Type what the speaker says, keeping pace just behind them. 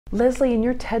Leslie, in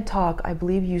your TED Talk, I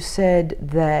believe you said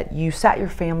that you sat your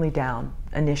family down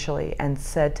initially and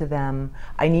said to them,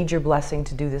 I need your blessing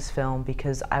to do this film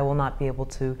because I will not be able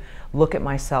to look at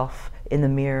myself in the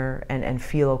mirror and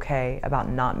feel okay about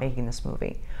not making this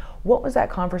movie. What was that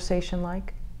conversation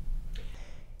like?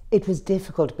 It was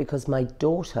difficult because my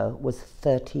daughter was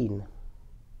 13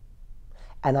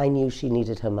 and I knew she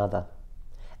needed her mother,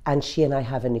 and she and I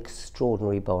have an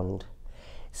extraordinary bond.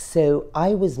 So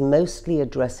I was mostly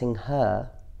addressing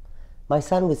her. My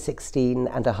son was 16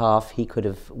 and a half. He could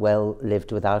have well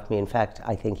lived without me. In fact,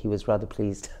 I think he was rather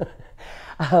pleased.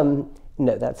 No,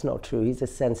 that's not true. He's a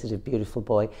sensitive, beautiful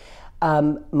boy.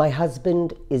 My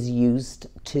husband is used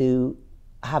to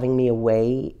having me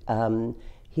away.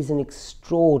 He's an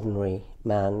extraordinary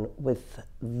man with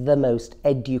the most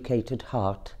educated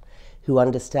heart, who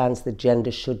understands that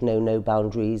gender should know no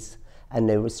boundaries and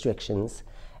no restrictions.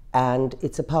 And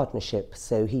it's a partnership,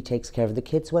 so he takes care of the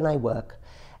kids when I work,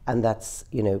 and that's,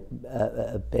 you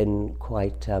know, been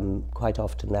quite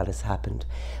often that has happened.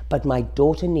 But my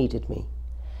daughter needed me,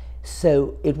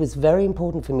 so it was very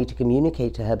important for me to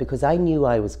communicate to her because I knew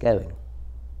I was going.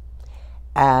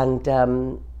 And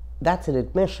that's an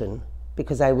admission,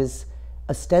 because I was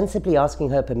ostensibly asking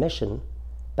her permission,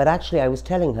 but actually I was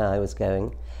telling her I was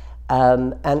going.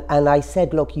 And I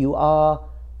said, look, you are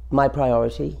my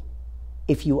priority.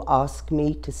 If you ask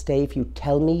me to stay, if you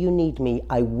tell me you need me,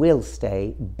 I will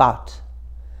stay, but,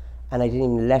 and I didn't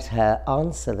even let her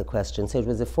answer the question, so it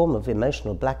was a form of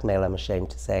emotional blackmail, I'm ashamed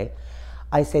to say.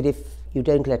 I said, if you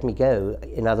don't let me go,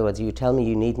 in other words, you tell me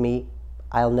you need me,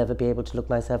 I'll never be able to look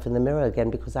myself in the mirror again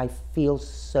because I feel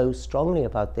so strongly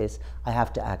about this, I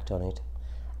have to act on it.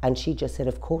 And she just said,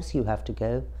 of course you have to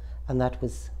go, and that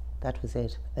was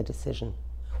it, a decision.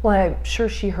 Well, I'm sure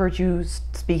she heard you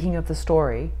speaking of the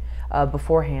story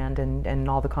beforehand and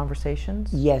all the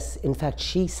conversations? Yes, in fact,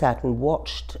 she sat and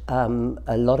watched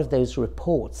a lot of those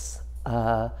reports.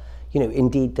 You know,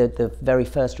 indeed, the very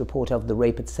first report of the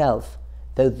rape itself,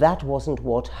 though that wasn't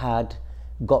what had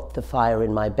got the fire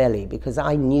in my belly, because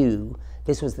I knew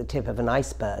this was the tip of an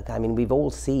iceberg. I mean, we've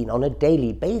all seen on a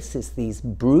daily basis these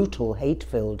brutal,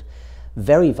 hate-filled,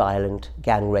 very violent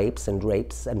gang rapes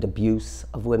and abuse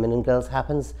of women and girls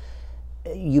happens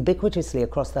ubiquitously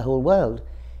across the whole world.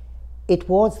 It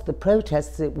was the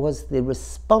protests, it was the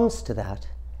response to that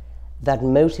that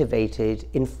motivated,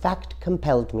 in fact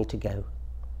compelled me to go.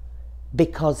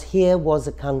 Because here was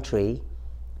a country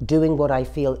doing what I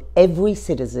feel every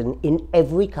citizen in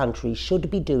every country should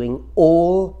be doing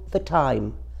all the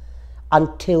time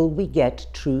until we get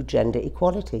true gender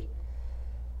equality.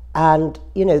 And,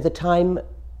 you know, the time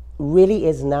really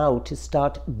is now to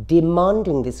start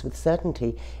demanding this with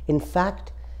certainty. In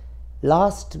fact,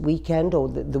 last weekend or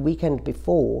the weekend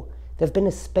before, there have been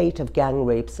a spate of gang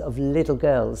rapes of little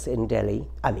girls in Delhi.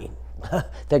 I mean,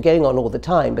 they're going on all the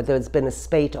time, but there's been a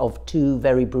spate of 2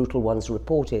 very brutal ones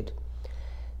reported.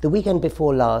 The weekend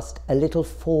before last, a little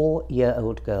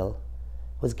 4-year-old girl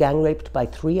was gang raped by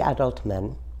 3 adult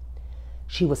men.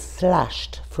 She was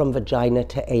slashed from vagina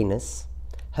to anus.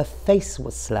 Her face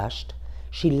was slashed.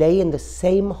 She lay in the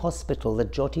same hospital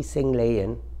that Jyoti Singh lay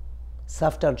in,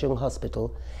 Safdarjung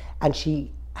Hospital, and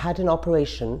she had an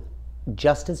operation,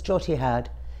 just as Jyoti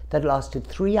had, that lasted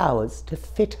 3 hours to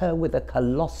fit her with a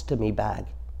colostomy bag.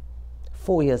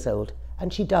 4 years old,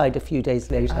 and she died a few days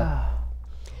later.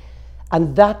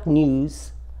 And that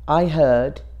news I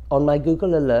heard on my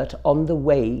Google alert on the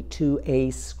way to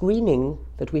a screening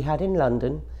that we had in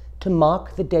London to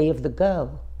mark the Day of the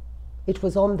Girl. It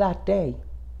was on that day.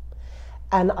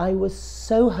 And I was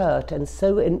so hurt and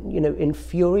so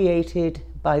infuriated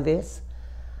by this.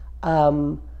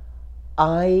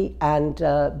 I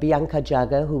and Bianca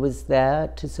Jagger, who was there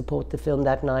to support the film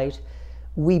that night,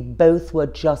 we both were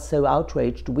just so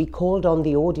outraged. We called on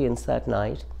the audience that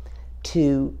night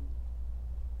to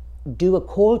do a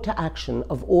call to action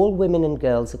of all women and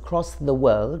girls across the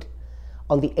world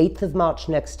on the 8th of March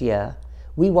next year.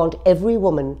 We want every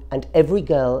woman and every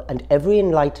girl and every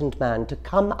enlightened man to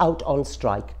come out on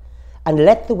strike and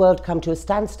let the world come to a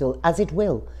standstill, as it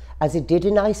will, as it did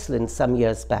in Iceland some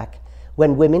years back,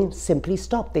 when women simply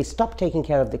stopped. They stopped taking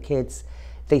care of the kids.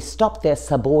 They stopped their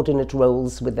subordinate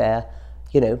roles with their,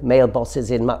 male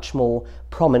bosses in much more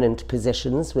prominent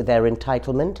positions with their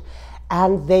entitlement.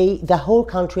 And the whole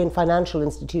country and financial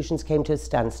institutions came to a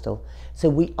standstill. So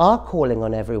we are calling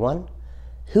on everyone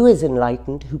who is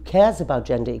enlightened, who cares about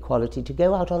gender equality, to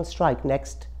go out on strike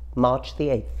next March the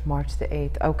 8th. March the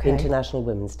 8th, okay. International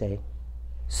Women's Day.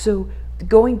 So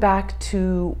going back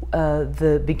to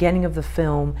the beginning of the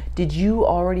film, did you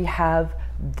already have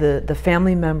the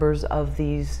family members of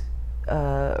these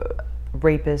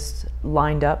rapists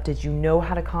lined up? Did you know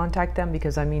how to contact them?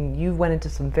 Because I mean, you went into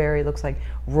some very, looks like,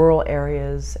 rural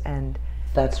areas, and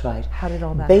that's right. How did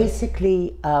all that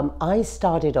basically I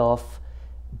started off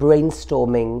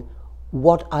brainstorming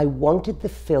what I wanted the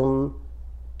film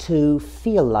to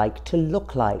feel like, to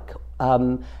look like,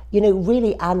 you know,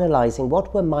 really analyzing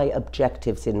what were my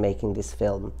objectives in making this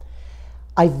film.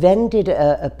 I then did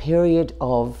a period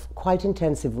of quite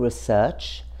intensive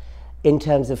research in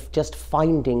terms of just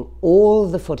finding all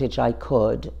the footage I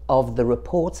could of the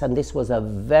reports, and this was a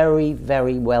very,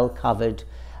 very well covered,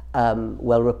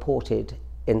 well reported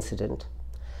incident.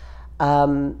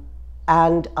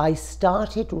 And I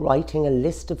started writing a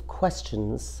list of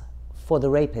questions for the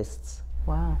rapists.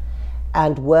 Wow.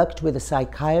 And worked with a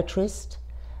psychiatrist,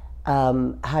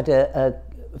 had a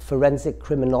forensic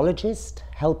criminologist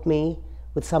help me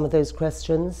with some of those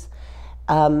questions,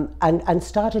 and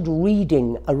started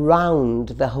reading around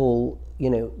the whole, you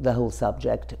know, the whole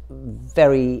subject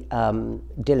very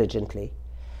diligently.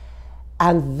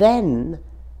 And then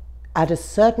at a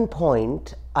certain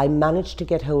point, I managed to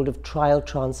get hold of trial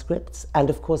transcripts, and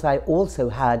of course I also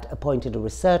had appointed a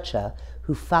researcher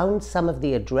who found some of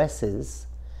the addresses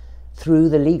through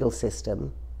the legal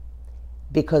system,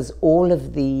 because all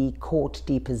of the court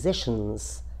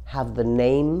depositions have the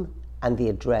name and the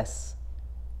address.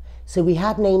 So we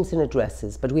had names and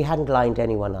addresses, but we hadn't lined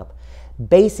anyone up.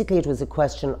 Basically, it was a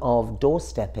question of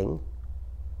doorstepping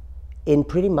in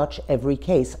pretty much every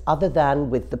case, other than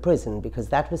with the prison, because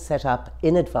that was set up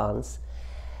in advance.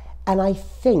 And I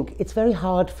think it's very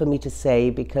hard for me to say,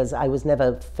 because I was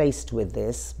never faced with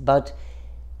this, but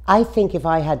I think if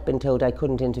I had been told I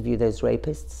couldn't interview those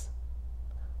rapists,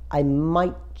 I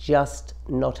might just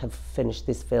not have finished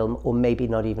this film, or maybe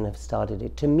not even have started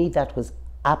it. To me, that was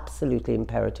absolutely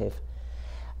imperative.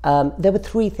 There were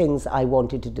three things I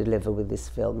wanted to deliver with this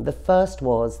film. The first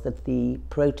was that the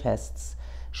protests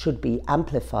should be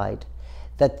amplified,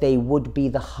 that they would be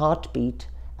the heartbeat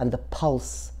and the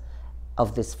pulse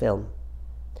of this film,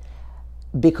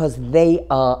 because they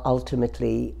are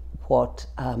ultimately what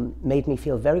made me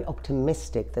feel very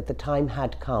optimistic that the time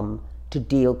had come to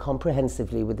deal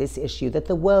comprehensively with this issue that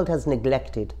the world has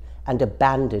neglected and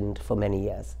abandoned for many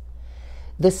years.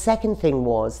 The second thing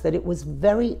was that it was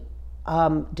very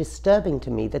disturbing to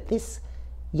me that this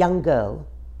young girl,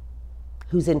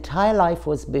 whose entire life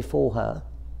was before her,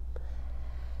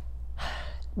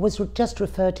 was just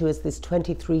referred to as this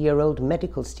 23-year-old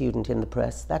medical student in the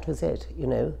press. That was it, you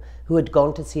know, who had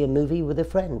gone to see a movie with a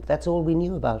friend. That's all we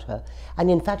knew about her.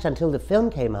 And in fact, until the film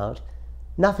came out,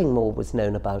 nothing more was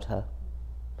known about her.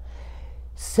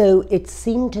 So it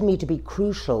seemed to me to be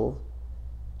crucial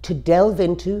to delve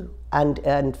into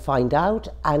and find out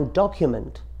and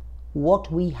document what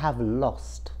we have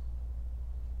lost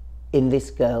in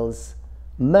this girl's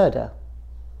murder.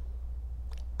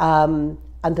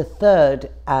 And the third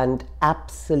and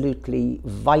absolutely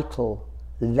vital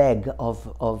leg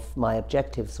of my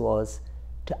objectives was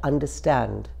to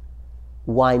understand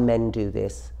why men do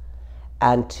this,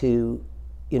 and to,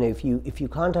 you know, if you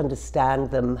can't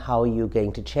understand them, how are you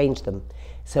going to change them?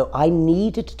 So I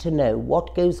needed to know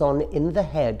what goes on in the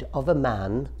head of a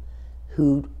man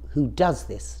who does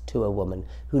this to a woman,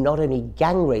 who not only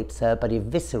gang rapes her, but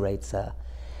eviscerates her,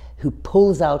 who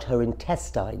pulls out her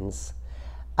intestines,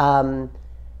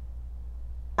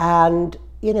 and,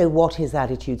 you know, what his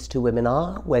attitudes to women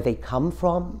are, where they come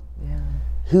from,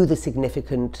 who the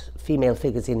significant female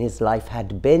figures in his life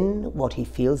had been, what he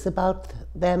feels about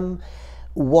them,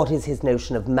 what is his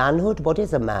notion of manhood, what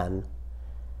is a man,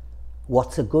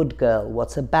 what's a good girl,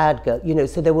 what's a bad girl, you know.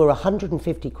 So there were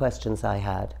 150 questions I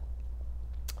had.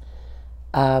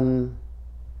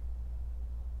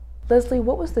 Leslie,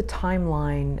 what was the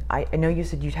timeline? I know you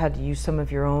said you'd had to use some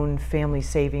of your own family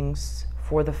savings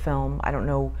for the film. I don't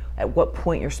know at what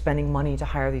point you're spending money to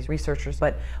hire these researchers,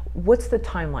 but what's the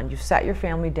timeline? You've sat your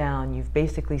family down, you've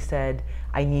basically said,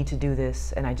 I need to do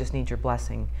this and I just need your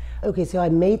blessing. Okay, so I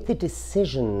made the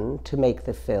decision to make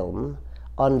the film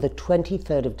on the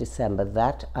 23rd of December,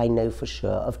 that I know for sure,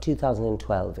 of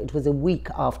 2012. It was a week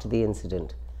after the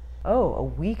incident. Oh, a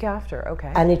week after,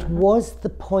 okay. And it was the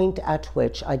point at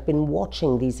which I'd been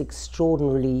watching these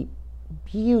extraordinarily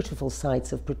beautiful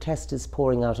sights of protesters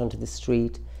pouring out onto the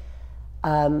street.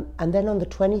 And then on the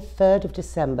 23rd of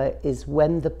December is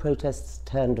when the protests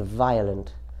turned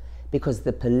violent, because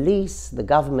the police, the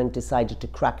government, decided to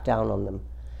crack down on them.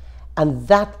 And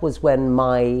that was when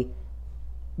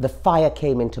the fire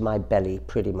came into my belly,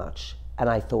 pretty much. And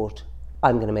I thought,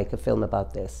 I'm going to make a film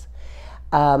about this.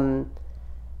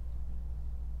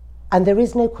 And there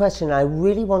is no question, I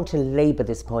really want to labor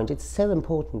this point, it's so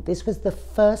important. This was the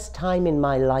first time in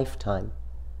my lifetime,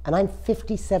 and I'm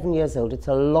 57 years old, it's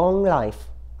a long life.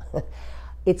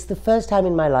 It's the first time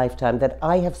in my lifetime that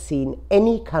I have seen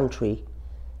any country,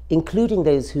 including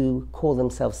those who call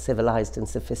themselves civilized and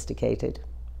sophisticated,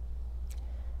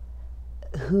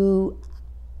 who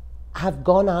have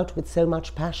gone out with so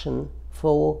much passion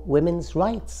for women's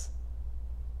rights.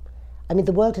 I mean,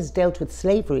 the world has dealt with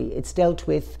slavery, it's dealt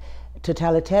with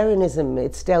totalitarianism,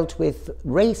 it's dealt with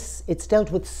race, it's dealt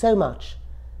with so much,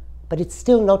 but it's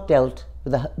still not dealt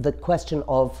with the question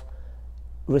of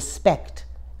respect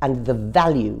and the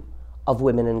value of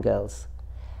women and girls.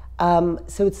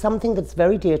 So it's something that's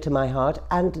very dear to my heart,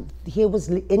 and here was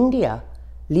India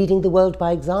leading the world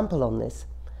by example on this.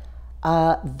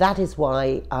 That is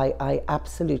why I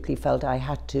absolutely felt I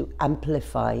had to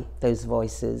amplify those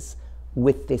voices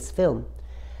with this film.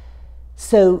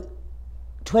 So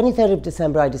 23rd of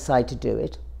December I decided to do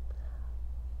it.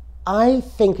 I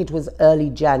think it was early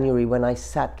January when I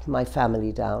sat my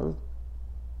family down,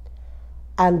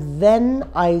 and then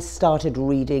I started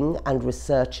reading and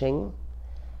researching,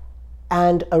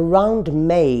 and around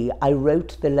May I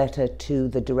wrote the letter to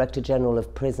the Director General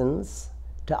of Prisons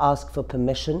to ask for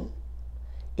permission.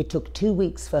 It took 2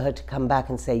 weeks for her to come back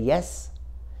and say yes.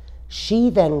 She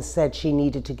then said she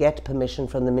needed to get permission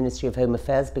from the Ministry of Home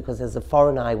Affairs because as a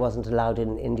foreigner I wasn't allowed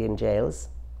in Indian jails.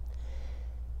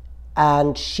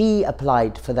 And she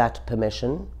applied for that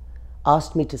permission,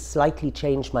 asked me to slightly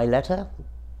change my letter,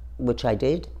 which I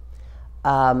did.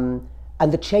 And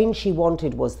the change she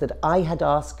wanted was that I had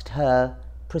asked her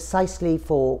precisely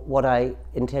for what I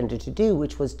intended to do,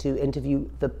 which was to interview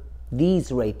these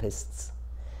rapists.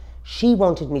 She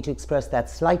wanted me to express that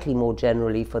slightly more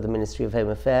generally for the Ministry of Home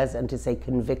Affairs and to say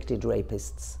convicted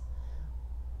rapists.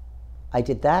 I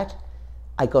did that.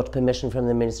 I got permission from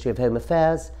the Ministry of Home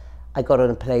Affairs. I got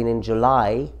on a plane in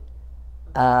July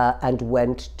and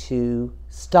went to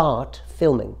start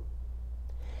filming.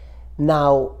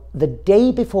 Now, the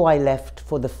day before I left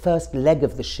for the first leg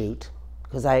of the shoot,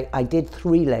 because I did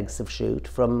 3 legs of shoot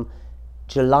from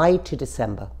July to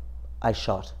December, I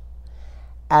shot.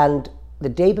 And the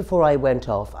day before I went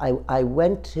off, I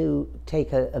went to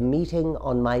take a meeting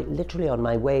literally on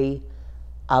my way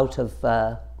out of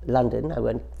London. I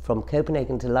went from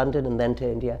Copenhagen to London and then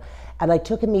to India. And I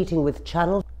took a meeting with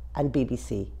Channel and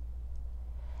BBC.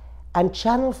 And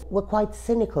Channel were quite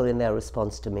cynical in their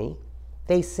response to me.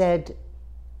 They said,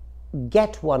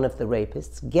 get one of the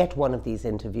rapists, get one of these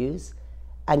interviews,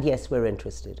 and yes, we're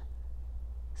interested.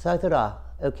 So I thought,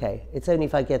 okay, it's only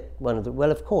if I get one of the,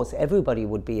 well, of course, everybody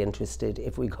would be interested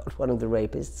if we got one of the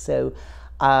rapists, so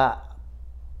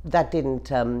that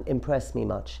didn't impress me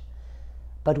much.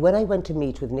 But when I went to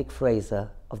meet with Nick Fraser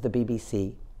of the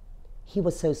BBC, he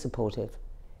was so supportive.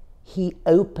 He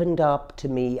opened up to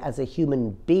me as a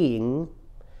human being,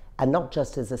 and not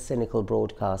just as a cynical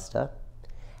broadcaster,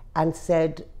 and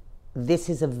said, this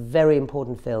is a very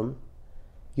important film.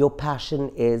 Your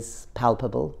passion is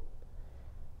palpable.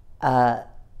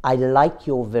 I like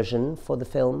your vision for the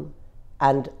film,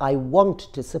 and I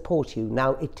want to support you.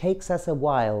 Now, it takes us a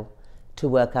while to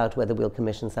work out whether we'll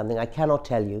commission something. I cannot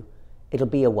tell you. It'll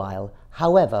be a while.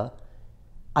 However,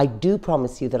 I do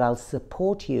promise you that I'll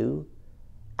support you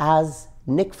as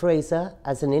Nick Fraser,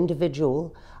 as an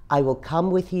individual. I will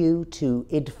come with you to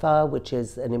IDFA, which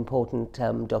is an important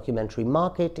documentary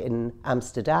market in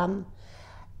Amsterdam,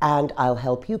 and I'll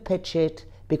help you pitch it,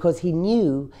 because he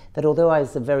knew that although I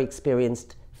was a very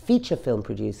experienced feature film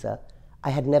producer,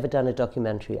 I had never done a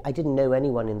documentary. I didn't know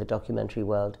anyone in the documentary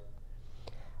world.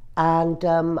 And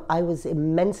I was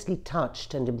immensely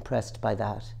touched and impressed by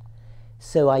that.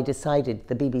 So I decided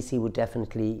the BBC would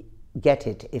definitely get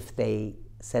it if they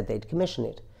said they'd commission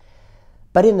it.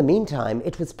 But in the meantime,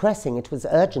 it was pressing, it was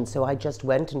urgent, so I just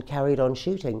went and carried on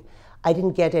shooting. I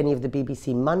didn't get any of the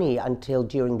BBC money until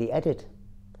during the edit.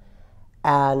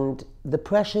 And the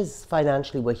pressures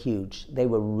financially were huge. They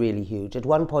were really huge. At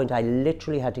one point, I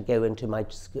literally had to go into my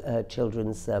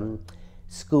children's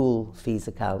school fees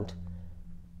account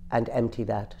and empty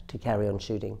that to carry on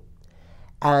shooting.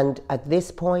 And at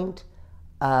this point,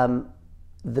 the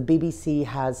BBC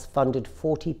has funded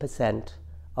 40%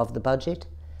 of the budget,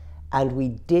 and we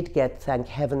did get, thank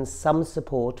heavens, some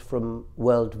support from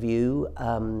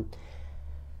Worldview,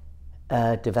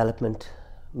 development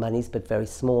monies, but very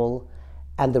small,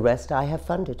 and the rest I have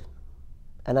funded.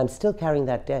 And I'm still carrying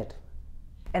that debt.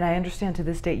 And I understand to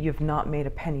this date you have not made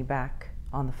a penny back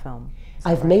on the film.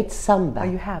 I've made some back.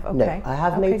 Oh, you have? Okay. No, I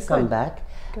have made some back.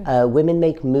 Women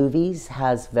Make Movies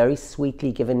has very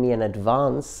sweetly given me an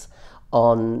advance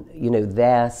on, you know,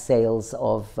 their sales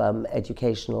of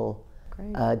educational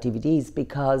DVDs,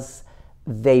 because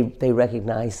they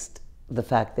recognized the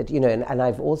fact that, you know, and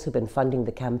I've also been funding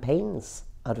the campaigns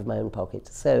out of my own pocket.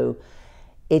 So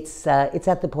it's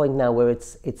at the point now where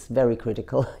it's very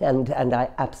critical, and I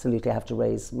absolutely have to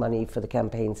raise money for the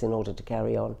campaigns in order to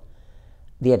carry on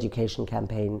the education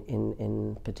campaign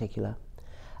in particular.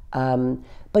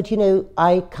 But, you know,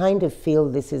 I kind of feel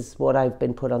this is what I've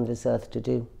been put on this earth to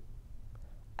do.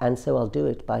 And so I'll do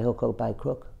it by hook or by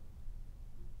crook.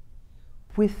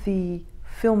 With the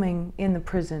filming in the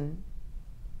prison,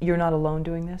 you're not alone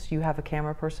doing this? You have a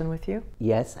camera person with you?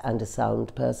 Yes, and a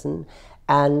sound person,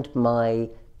 and my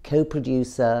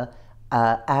co-producer,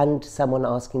 and someone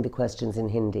asking the questions in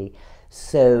Hindi.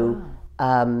 So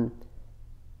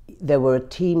there were a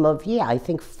team of, I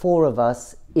think 4 of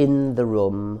us in the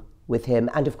room with him.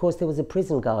 And of course there was a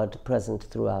prison guard present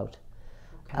throughout.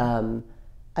 Okay.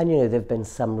 And, you know, there have been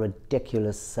some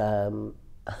ridiculous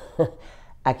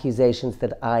accusations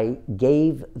that I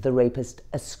gave the rapist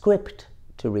a script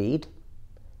to read,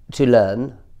 to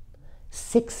learn.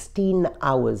 16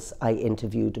 hours I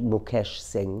interviewed Mukesh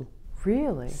Singh.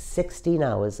 Really? 16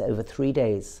 hours over 3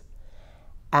 days.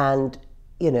 And,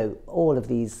 you know, all of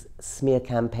these smear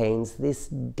campaigns, this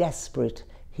desperate,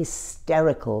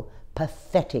 hysterical,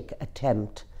 pathetic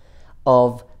attempt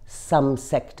of some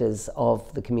sectors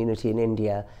of the community in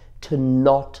India to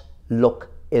not look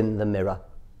in the mirror.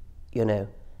 You know,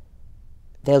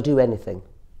 they'll do anything.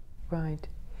 Right.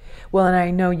 Well, and I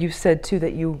know you said too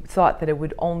that you thought that it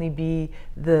would only be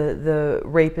the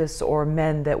rapists or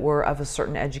men that were of a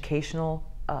certain educational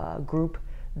group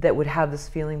that would have this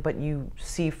feeling, but you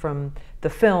see from the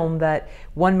film that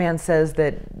one man says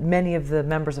that many of the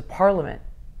members of parliament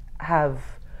have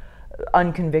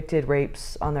unconvicted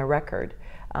rapes on their record,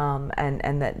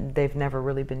 and that they've never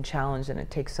really been challenged, and it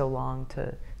takes so long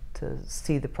to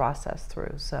see the process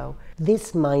through. So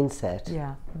this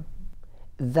mindset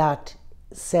that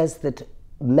says that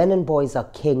men and boys are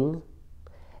king,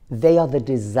 they are the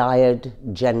desired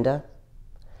gender,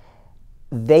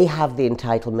 they have the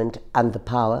entitlement and the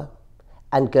power,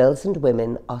 and girls and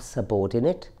women are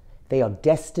subordinate. They are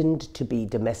destined to be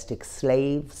domestic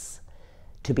slaves,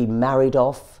 to be married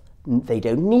off. They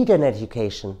don't need an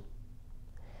education,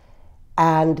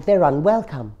 and they're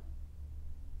unwelcome.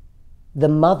 The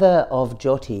mother of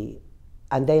Jyoti,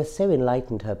 and they are so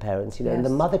enlightened, her parents, you know, and the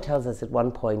mother tells us at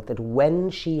one point that when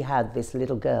she had this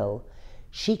little girl,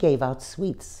 she gave out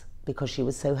sweets because she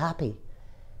was so happy.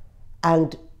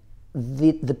 And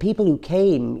the people who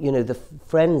came, you know, the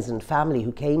friends and family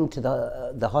who came to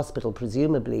the hospital,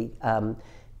 presumably, and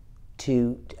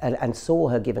saw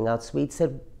her giving out sweets,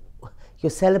 said, "You're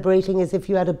celebrating as if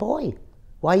you had a boy.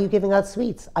 Why are you giving out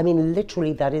sweets?" I mean,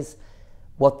 literally, that is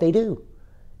what they do.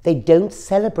 They don't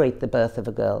celebrate the birth of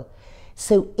a girl.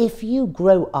 So if you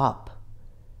grow up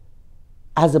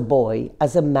as a boy,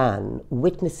 as a man,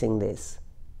 witnessing this,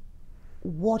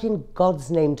 what in God's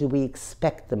name do we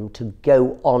expect them to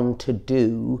go on to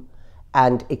do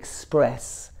and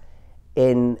express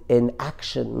in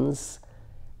actions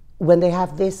when they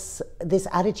have this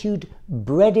attitude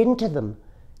bred into them?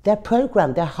 They're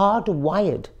programmed, they're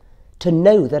hardwired to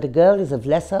know that a girl is of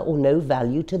lesser or no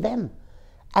value to them.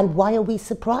 And why are we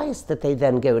surprised that they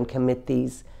then go and commit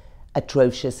these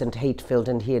atrocious and hate-filled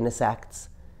and heinous acts?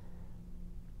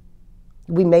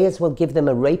 We may as well give them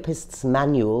a rapist's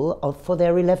manual for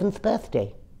their 11th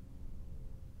birthday.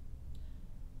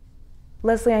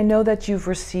 Leslie, I know that you've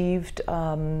received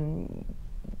the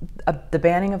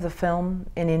banning of the film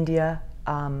in India.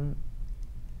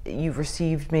 You've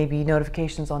received maybe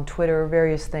notifications on Twitter,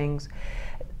 various things.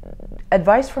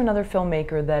 Advice for another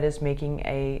filmmaker that is making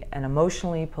an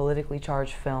emotionally, politically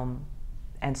charged film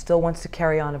and still wants to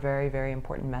carry on a very, very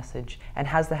important message and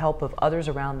has the help of others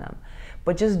around them,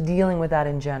 but just dealing with that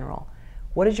in general.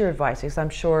 What is your advice? Because I'm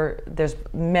sure there's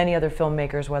many other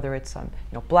filmmakers, whether it's you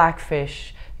know,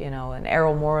 Blackfish, you know, an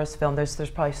Errol Morris film. There's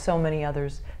probably so many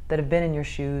others that have been in your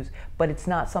shoes, but it's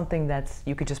not something that's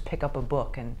you could just pick up a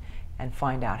book and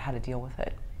find out how to deal with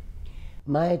it.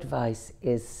 My advice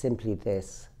is simply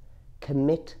this: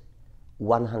 commit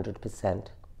 100%.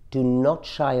 Do not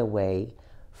shy away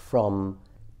from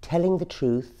telling the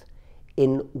truth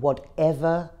in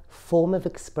whatever form of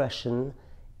expression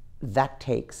that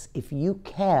takes. If you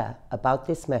care about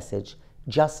this message,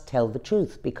 just tell the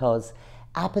truth, because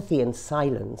apathy and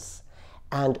silence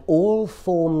and all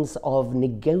forms of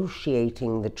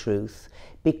negotiating the truth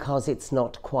because it's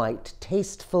not quite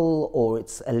tasteful or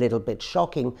it's a little bit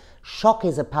shocking. Shock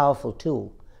is a powerful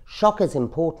tool. Shock is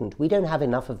important. We don't have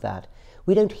enough of that.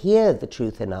 We don't hear the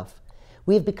truth enough.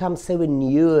 We've become so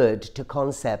inured to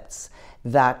concepts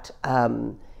that,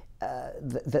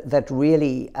 that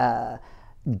really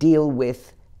deal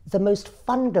with the most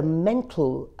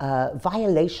fundamental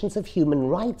violations of human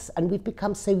rights, and we've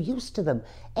become so used to them.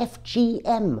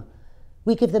 FGM,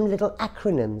 we give them little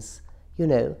acronyms, you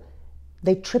know.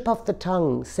 They trip off the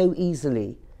tongue so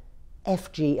easily.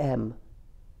 FGM.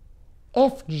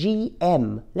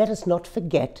 FGM, let us not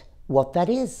forget what that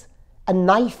is. A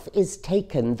knife is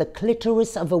taken, the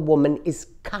clitoris of a woman is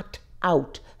cut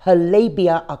out, her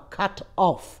labia are cut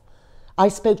off. I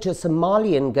spoke to a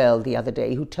Somalian girl the other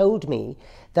day who told me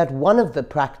that one of the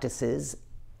practices,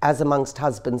 as amongst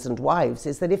husbands and wives,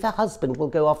 is that if a husband will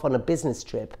go off on a business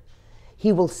trip,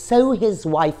 he will sew his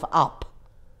wife up.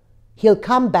 He'll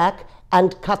come back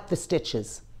and cut the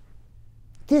stitches.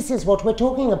 This is what we're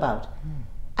talking about.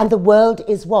 And the world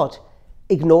is what?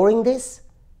 Ignoring this?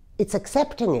 It's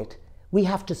accepting it. We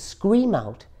have to scream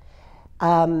out.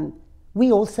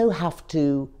 We also have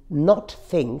to not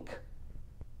think,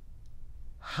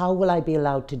 how will I be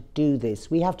allowed to do this?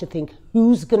 We have to think,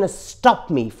 who's going to stop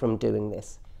me from doing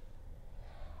this?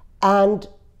 And,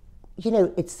 you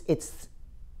know, it's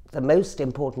the most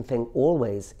important thing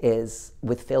always is,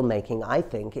 with filmmaking, I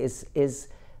think, is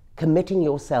committing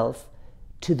yourself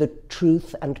to the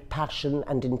truth and passion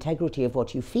and integrity of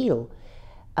what you feel.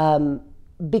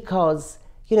 Because,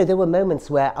 you know, there were moments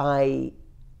where I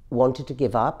wanted to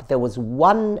give up. There was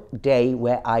one day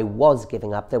where I was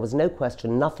giving up. There was no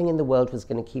question. Nothing in the world was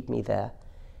going to keep me there.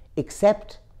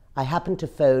 Except I happened to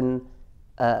phone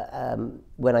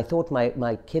when I thought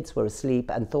my kids were asleep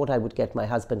and thought I would get my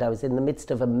husband. I was in the midst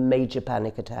of a major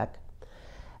panic attack.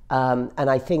 And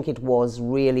I think it was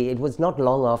not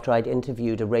long after I'd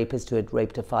interviewed a rapist who had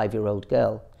raped a 5-year-old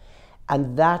girl.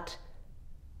 And that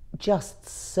just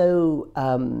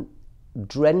so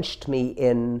drenched me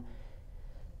in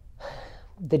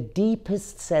the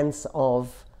deepest sense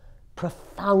of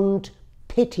profound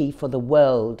pity for the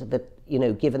world that, you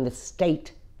know, given the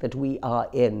state that we are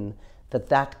in,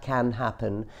 that can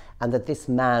happen, and that this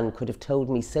man could have told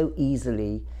me so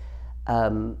easily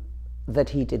that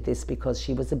he did this because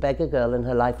she was a beggar girl and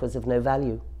her life was of no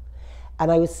value. And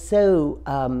I was so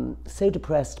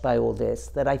depressed by all this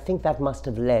that I think that must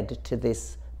have led to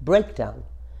this breakdown.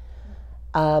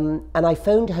 And I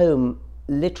phoned home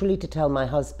literally to tell my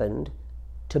husband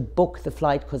to book the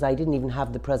flight because I didn't even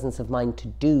have the presence of mind to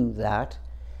do that.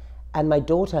 And my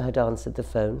daughter had answered the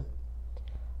phone,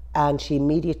 and she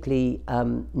immediately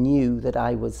knew that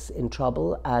I was in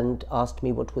trouble and asked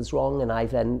me what was wrong, and I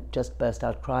then just burst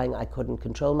out crying. I couldn't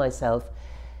control myself.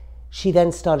 She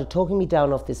then started talking me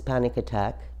down off this panic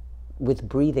attack with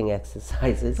breathing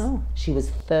exercises. Oh. She was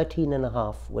 13 and a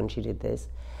half when she did this.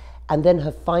 And then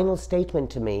her final statement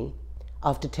to me,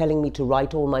 after telling me to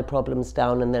write all my problems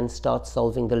down and then start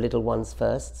solving the little ones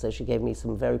first, so she gave me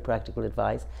some very practical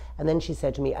advice, and then she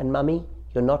said to me, "And Mummy,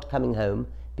 you're not coming home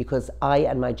because I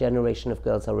and my generation of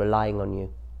girls are relying on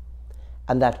you."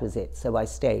 And that was it. So I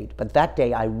stayed. But that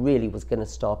day I really was going to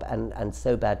stop and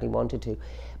so badly wanted to.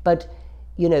 But,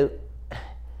 you know,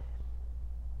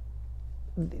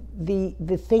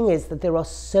 the thing is that there are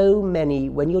so many,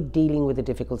 when you're dealing with a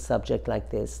difficult subject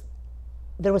like this,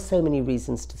 there are so many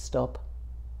reasons to stop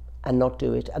and not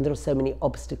do it. And there are so many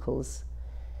obstacles,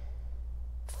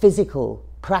 physical,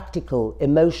 practical,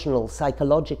 emotional,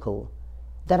 psychological,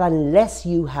 that unless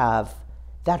you have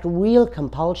that real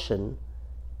compulsion,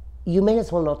 you may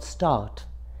as well not start.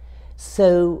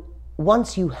 So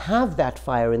once you have that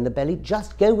fire in the belly,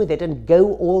 just go with it and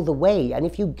go all the way. And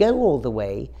if you go all the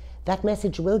way, that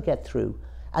message will get through,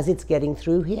 as it's getting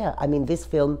through here. I mean, this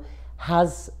film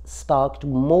has sparked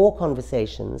more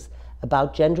conversations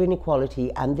about gender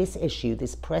inequality and this issue,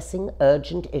 this pressing,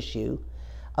 urgent issue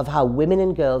of how women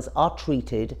and girls are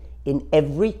treated in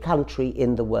every country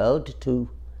in the world to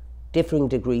differing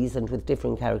degrees and with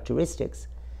differing characteristics.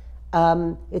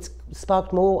 It's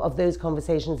sparked more of those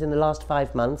conversations in the last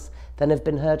 5 months than have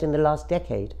been heard in the last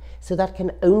decade. So that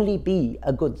can only be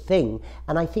a good thing.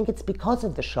 And I think it's because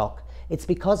of the shock. It's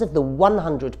because of the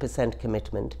 100%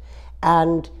 commitment.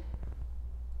 And,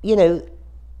 you know,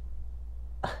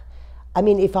 I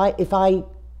mean, if I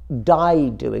die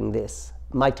doing this,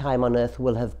 my time on earth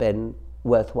will have been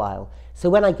worthwhile. So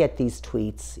when I get these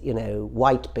tweets, you know,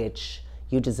 white bitch,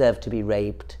 you deserve to be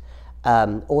raped,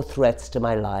 or threats to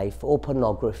my life, or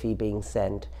pornography being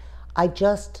sent, I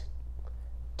just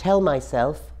tell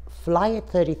myself, fly at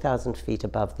 30,000 feet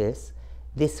above this.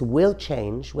 This will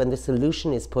change when the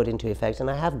solution is put into effect.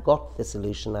 And I have got the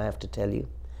solution, I have to tell you,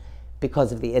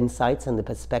 because of the insights and the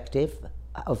perspective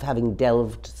of having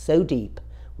delved so deep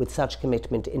with such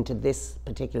commitment into this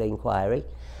particular inquiry.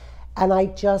 And I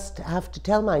just have to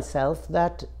tell myself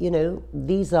that, you know,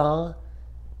 these are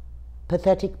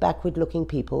pathetic, backward-looking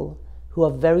people who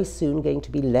are very soon going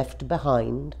to be left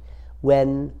behind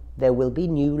when there will be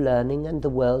new learning and the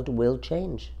world will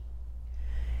change.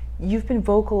 You've been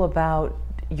vocal about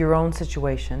your own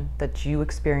situation, that you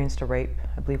experienced a rape,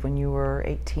 I believe when you were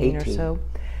 18 or so.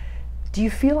 Do you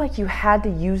feel like you had to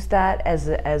use that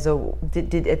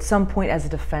did at some point as a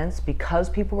defense because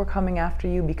people were coming after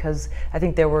you? Because I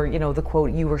think there were, you know, the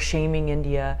quote, you were shaming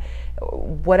India,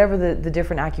 whatever the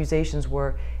different accusations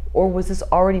were, or was this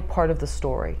already part of the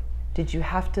story? Did you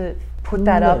have to put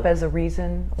that up as a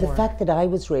reason? The fact that I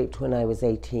was raped when I was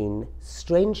 18,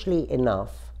 strangely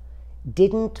enough,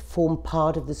 didn't form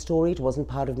part of the story. It wasn't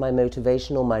part of my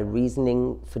motivation or my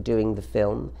reasoning for doing the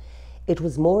film. It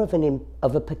was more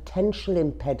of a potential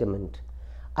impediment.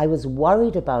 I was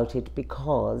worried about it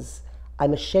because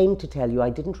I'm ashamed to tell you I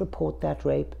didn't report that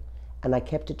rape, and I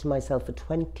kept it to myself for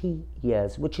 20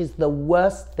 years, which is the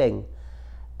worst thing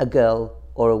a girl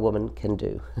or a woman can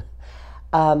do.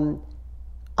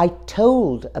 I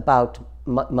told about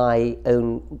my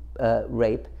own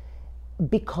rape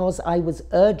because I was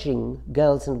urging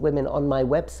girls and women on my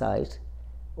website,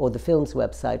 or the film's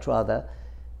website rather,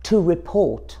 to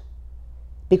report,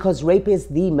 because rape is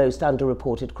the most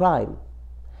underreported crime.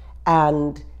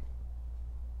 And,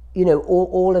 you know,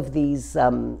 all of these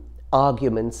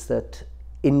arguments that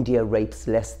India rapes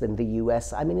less than the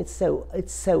US, I mean, it's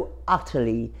so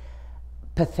utterly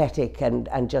pathetic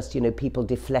and just, you know, people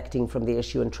deflecting from the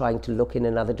issue and trying to look in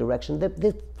another direction.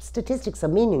 The statistics are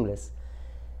meaningless.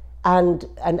 And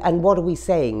what are we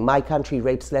saying? My country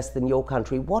rapes less than your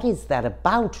country. What is that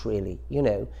about, really? You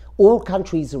know, all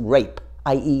countries rape,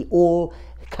 i.e. all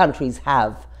countries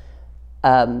have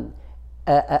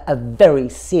a very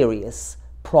serious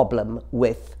problem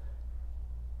with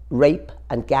rape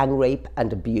and gang rape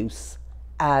and abuse.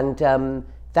 And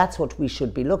that's what we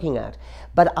should be looking at.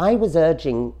 But I was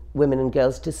urging women and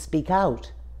girls to speak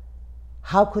out.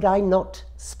 How could I not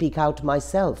speak out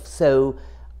myself? So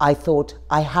I thought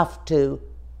I have to,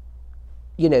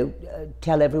 you know,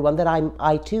 tell everyone that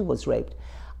I too was raped.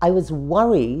 I was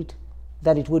worried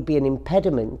that it would be an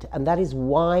impediment, and that is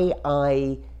why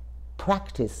I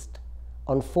practiced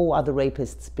on 4 other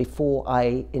rapists before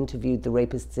I interviewed the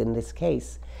rapists in this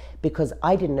case, because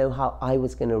I didn't know how I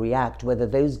was going to react, whether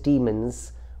those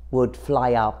demons would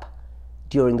fly up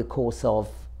during the course of,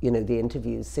 you know, the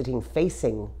interviews, sitting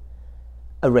facing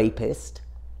a rapist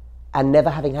and never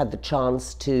having had the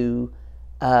chance to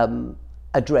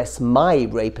address my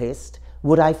rapist.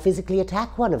 Would I physically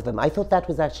attack one of them? I thought that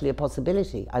was actually a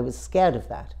possibility. I was scared of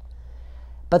that.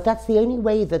 But that's the only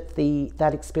way that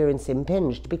that experience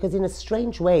impinged, because in a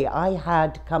strange way, I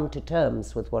had come to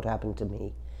terms with what happened to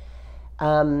me.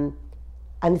 And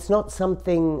it's not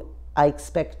something I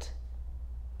expect,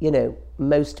 you know,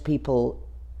 most people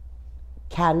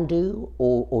can do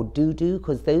or do,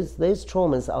 because those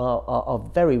traumas are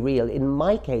very real. In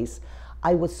my case,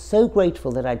 I was so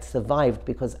grateful that I'd survived,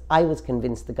 because I was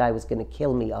convinced the guy was going to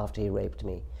kill me after he raped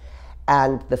me.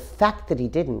 And the fact that he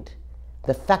didn't,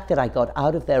 the fact that I got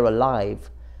out of there alive,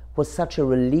 was such a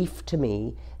relief to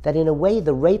me that in a way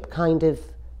the rape kind of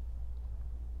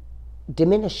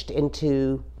diminished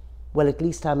into, well, at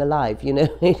least I'm alive, you know.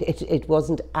 It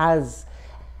wasn't as...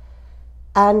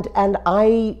 And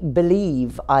I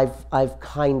believe I've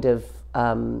kind of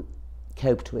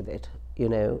coped with it, you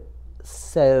know.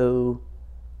 So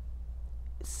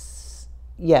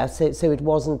yeah, so it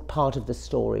wasn't part of the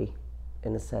story,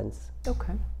 in a sense.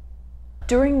 Okay.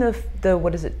 During the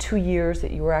what is it, 2 years that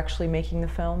you were actually making the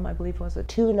film, I believe, was it?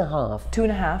 2.5.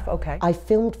 2.5, okay. I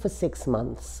filmed for 6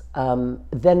 months,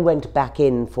 then went back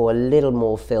in for a little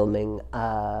more filming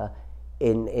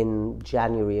in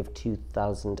January of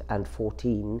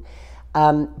 2014.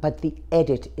 But the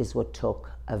edit is what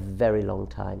took a very long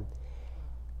time.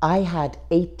 I had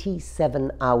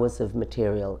 87 hours of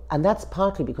material, and that's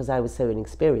partly because I was so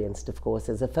inexperienced, of course.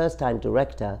 As a first-time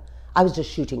director, I was just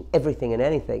shooting everything and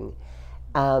anything.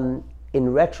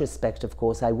 In retrospect, of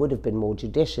course, I would have been more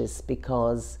judicious,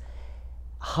 because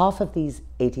half of these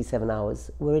 87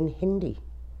 hours were in Hindi.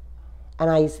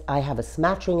 And I have a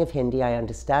smattering of Hindi. I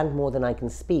understand more than I can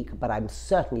speak, but I'm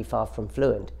certainly far from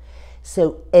fluent.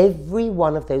 So every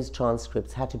one of those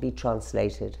transcripts had to be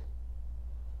translated,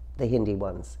 the Hindi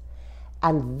ones.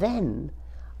 And then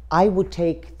I would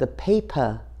take the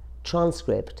paper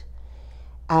transcript,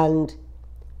 and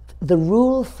the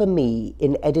rule for me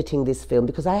in editing this film,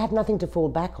 because I had nothing to fall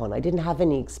back on, I didn't have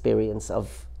any experience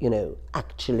of, you know,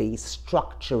 actually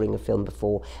structuring a film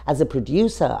before. As a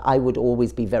producer, I would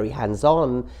always be very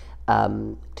hands-on,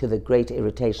 to the great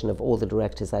irritation of all the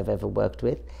directors I've ever worked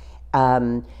with.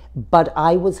 But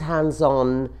I was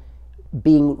hands-on,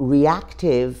 being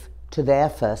reactive to their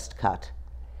first cut.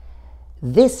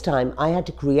 This time I had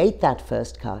to create that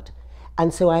first cut,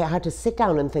 and so I had to sit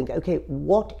down and think, okay,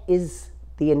 what is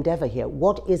the endeavor here?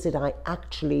 What is it I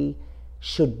actually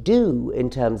should do in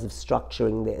terms of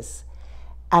structuring this?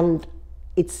 And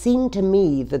it seemed to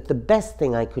me that the best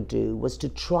thing I could do was to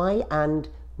try and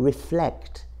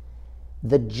reflect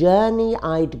the journey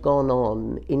I'd gone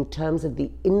on in terms of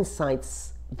the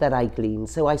insights that I gleaned.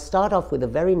 So I start off with a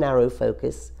very narrow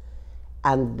focus,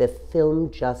 and the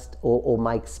film just, or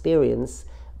my experience,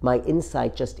 my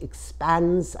insight just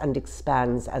expands and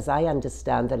expands as I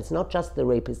understand that it's not just the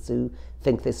rapists who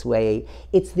think this way,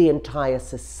 it's the entire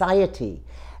society.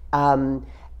 And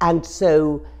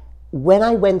so when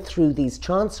I went through these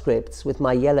transcripts with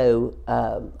my yellow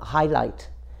highlight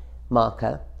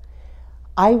marker,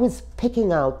 I was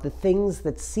picking out the things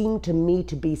that seemed to me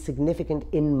to be significant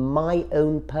in my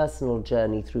own personal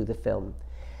journey through the film.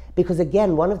 Because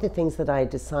again, one of the things that I had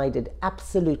decided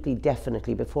absolutely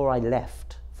definitely before I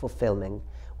left for filming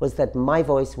was that my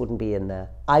voice wouldn't be in there.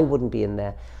 I wouldn't be in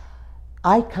there.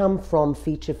 I come from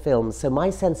feature films, so my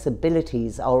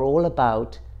sensibilities are all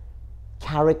about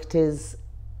characters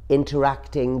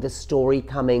interacting, the story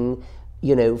coming,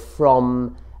 you know,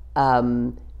 from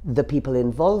the people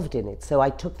involved in it. So I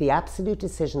took the absolute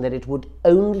decision that it would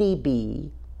only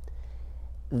be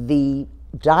the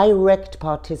direct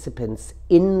participants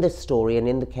in the story and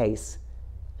in the case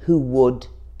who would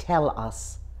tell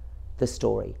us the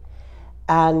story.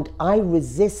 And I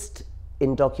resist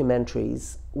in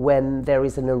documentaries when there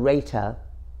is a narrator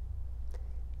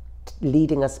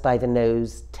leading us by the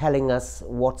nose, telling us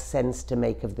what sense to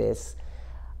make of this.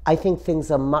 I think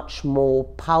things are much more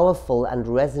powerful and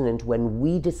resonant when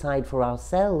we decide for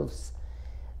ourselves,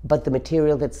 but the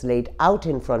material that's laid out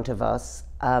in front of us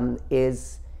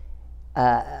is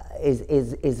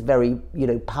very, you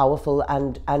know, powerful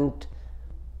and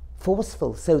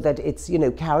forceful, so that it's, you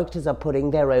know, characters are putting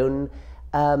their own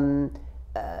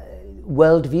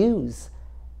worldviews,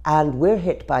 and we're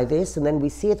hit by this, and then we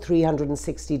see it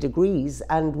 360 degrees,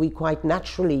 and we quite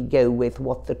naturally go with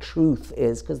what the truth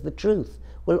is, because the truth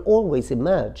will always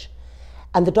emerge.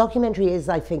 And the documentary is,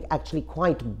 I think, actually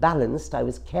quite balanced. I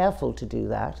was careful to do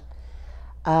that.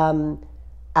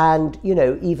 And, you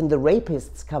know, even the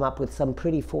rapists come up with some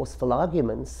pretty forceful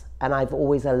arguments, and I've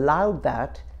always allowed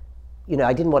that. You know,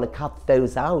 I didn't want to cut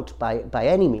those out by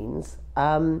any means,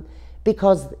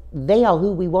 because they are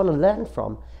who we want to learn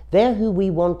from. They're who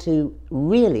we want to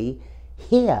really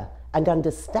hear and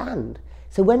understand.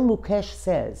 So when Mukesh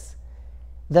says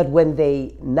that when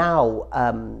they now,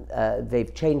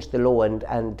 they've changed the law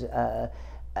and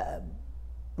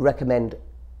recommend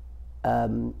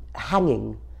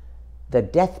hanging, the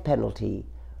death penalty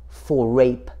for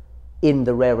rape in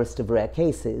the rarest of rare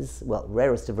cases, well,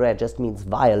 rarest of rare just means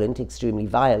violent, extremely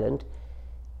violent,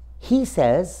 he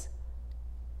says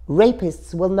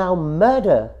rapists will now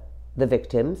murder the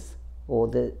victims, or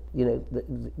the, you know,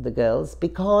 the girls,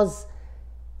 because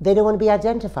they don't want to be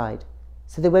identified.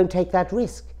 So they won't take that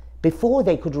risk. Before,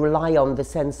 they could rely on the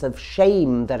sense of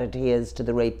shame that adheres to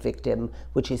the rape victim,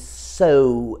 which is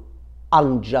so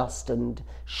unjust and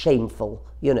shameful,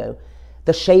 you know.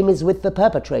 The shame is with the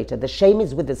perpetrator. The shame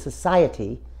is with the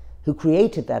society who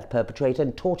created that perpetrator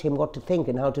and taught him what to think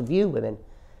and how to view women.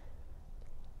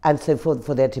 And so for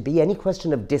there to be any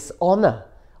question of dishonor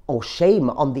or shame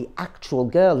on the actual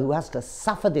girl who has to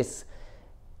suffer this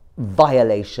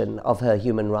violation of her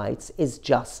human rights is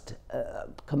just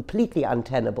completely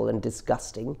untenable and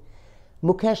disgusting.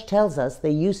 Mukesh tells us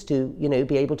they used to, you know,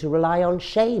 be able to rely on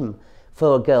shame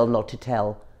for a girl not to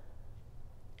tell.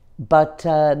 But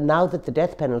now that the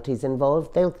death penalty is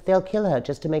involved, they'll kill her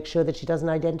just to make sure that she doesn't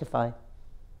identify.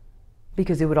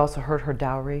 Because it would also hurt her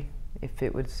dowry if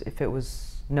it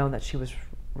was known that she was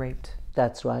raped.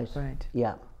 That's right. Right.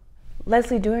 Yeah.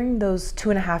 Leslie, during those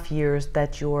 2.5 years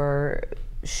that you're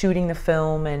shooting the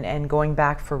film and going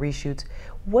back for reshoots,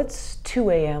 what's 2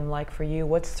 a.m. like for you?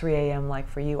 What's 3 a.m. like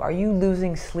for you? Are you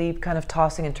losing sleep, kind of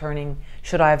tossing and turning?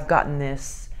 Should I have gotten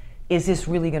this? Is this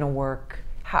really going to work?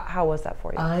 How was that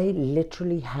for you? I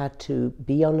literally had to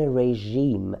be on a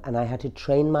regime, and I had to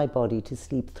train my body to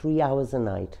sleep 3 hours a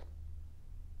night.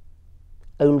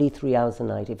 Only 3 hours a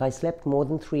night. If I slept more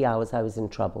than 3 hours, I was in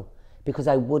trouble, because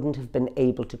I wouldn't have been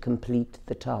able to complete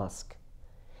the task.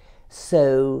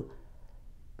 So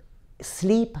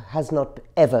sleep has not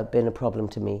ever been a problem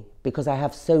to me, because I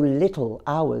have so little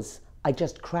hours, I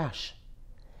just crash.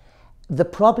 The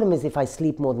problem is if I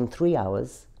sleep more than 3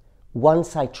 hours,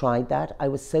 once I tried that, I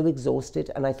was so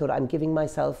exhausted, and I thought, I'm giving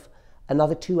myself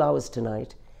another 2 hours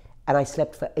tonight. And I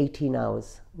slept for 18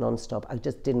 hours non-stop. I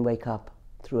just didn't wake up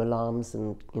through alarms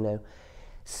and, you know.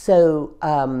 So,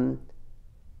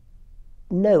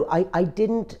 no, I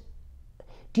didn't.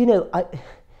 Do you know,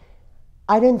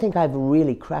 I don't think I've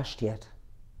really crashed yet.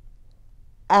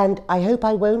 And I hope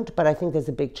I won't, but I think there's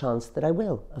a big chance that I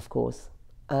will, of course.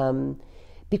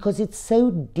 Because it's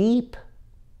so deep.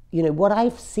 You know, what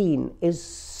I've seen is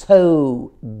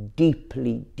so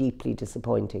deeply, deeply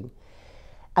disappointing.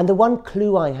 And the one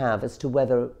clue I have as to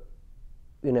whether,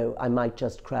 you know, I might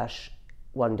just crash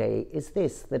one day is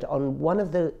this, that on one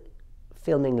of the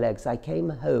filming legs, I came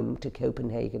home to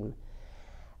Copenhagen,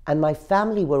 and my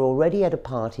family were already at a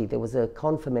party. There was a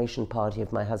confirmation party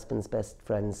of my husband's best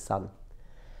friend's son.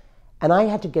 And I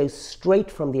had to go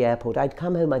straight from the airport. I'd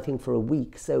come home, I think, for a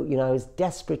week. So, you know, I was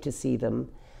desperate to see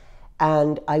them.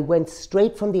 And I went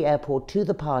straight from the airport to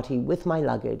the party with my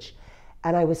luggage.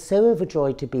 And I was so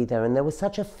overjoyed to be there. And there was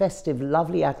such a festive,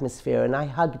 lovely atmosphere. And I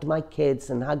hugged my kids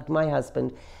and hugged my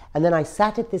husband. And then I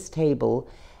sat at this table.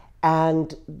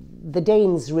 And the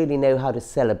Danes really know how to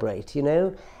celebrate, you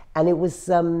know. And it was,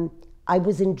 I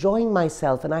was enjoying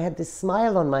myself. And I had this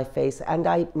smile on my face. And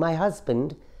my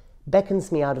husband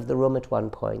beckons me out of the room at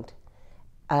one point.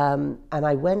 And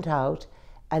I went out.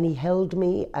 And he held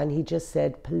me and he just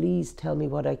said, please tell me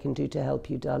what I can do to help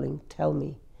you, darling. Tell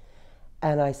me.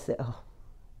 And I said, oh,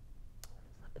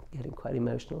 I'm getting quite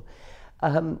emotional.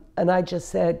 And I just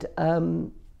said,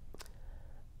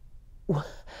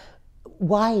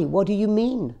 why? What do you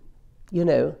mean? You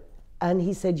know? And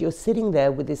he said, you're sitting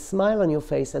there with this smile on your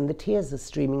face and the tears are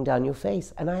streaming down your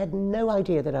face. And I had no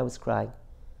idea that I was crying.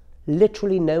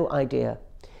 Literally no idea.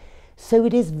 So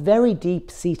it is very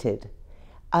deep-seated.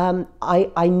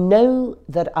 I know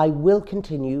that I will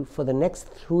continue for the next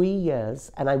 3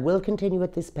 years, and I will continue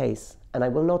at this pace, and I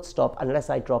will not stop unless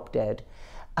I drop dead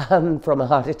from a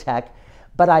heart attack.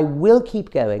 But I will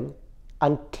keep going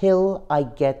until I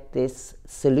get this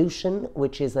solution,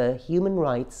 which is a human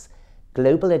rights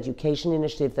global education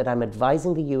initiative that I'm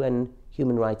advising the UN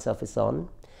Human Rights Office on.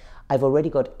 I've already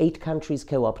got 8 countries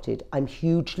co-opted. I'm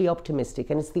hugely optimistic,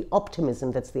 and it's the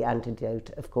optimism that's the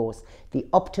antidote, of course. The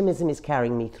optimism is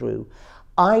carrying me through.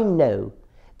 I know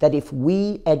that if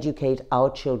we educate our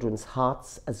children's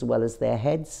hearts as well as their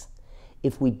heads,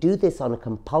 if we do this on a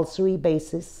compulsory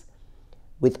basis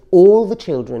with all the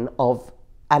children of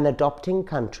an adopting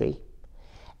country,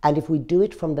 and if we do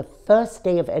it from the first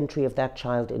day of entry of that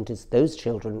child into those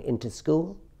children into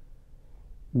school,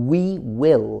 we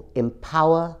will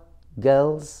empower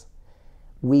girls,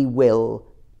 we will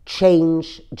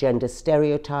change gender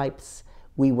stereotypes,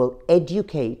 we will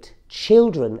educate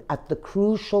children at the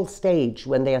crucial stage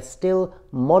when they are still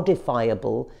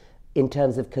modifiable in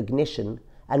terms of cognition,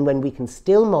 and when we can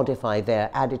still modify their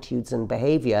attitudes and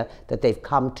behavior that they've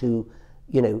come to,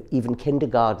 you know, even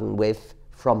kindergarten with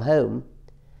from home,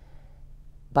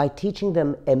 by teaching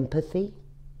them empathy,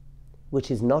 which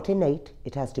is not innate,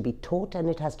 it has to be taught and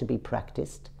it has to be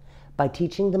practiced, by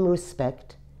teaching them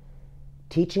respect,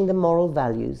 teaching them moral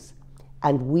values,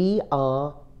 and we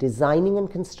are designing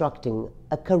and constructing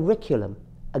a curriculum,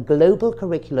 a global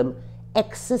curriculum,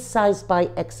 exercise by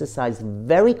exercise,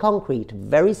 very concrete,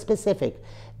 very specific.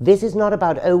 This is not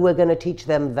about, oh, we're going to teach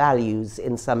them values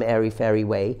in some airy-fairy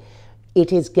way.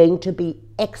 It is going to be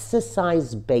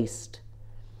exercise-based.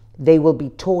 They will be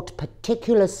taught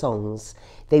particular songs.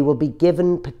 They will be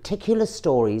given particular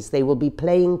stories. They will be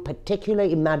playing particular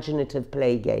imaginative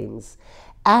play games.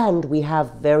 And we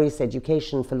have various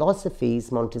education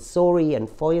philosophies, Montessori and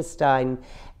Feuerstein,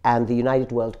 and the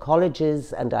United World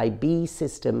Colleges and IB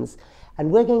systems.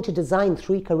 And we're going to design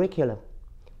 3 curricula.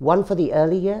 One for the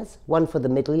early years, one for the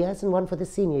middle years, and one for the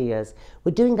senior years.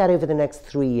 We're doing that over the next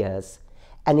 3 years.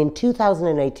 And in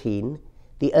 2018,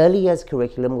 the early years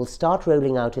curriculum will start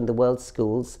rolling out in the world's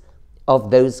schools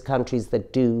of those countries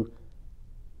that do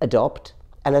adopt.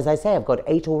 And as I say, I've got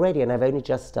 8 already, and I've only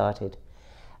just started.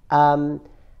 And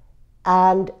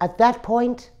at that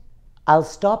point, I'll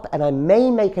stop, and I may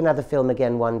make another film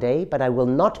again one day, but I will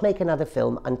not make another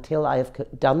film until I have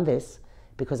done this,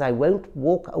 because I won't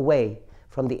walk away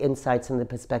from the insights and the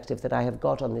perspective that I have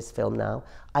got on this film now.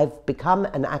 I've become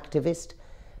an activist,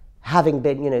 having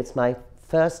been, you know, it's my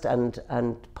first and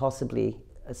possibly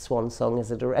a swan song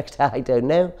as a director, I don't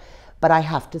know, but I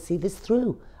have to see this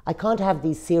through. I can't have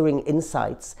these searing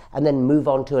insights and then move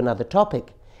on to another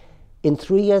topic. In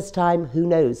 3 years' time, who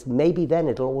knows, maybe then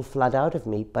it'll all flood out of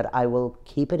me, but I will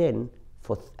keep it in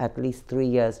for at least 3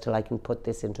 years till I can put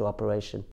this into operation.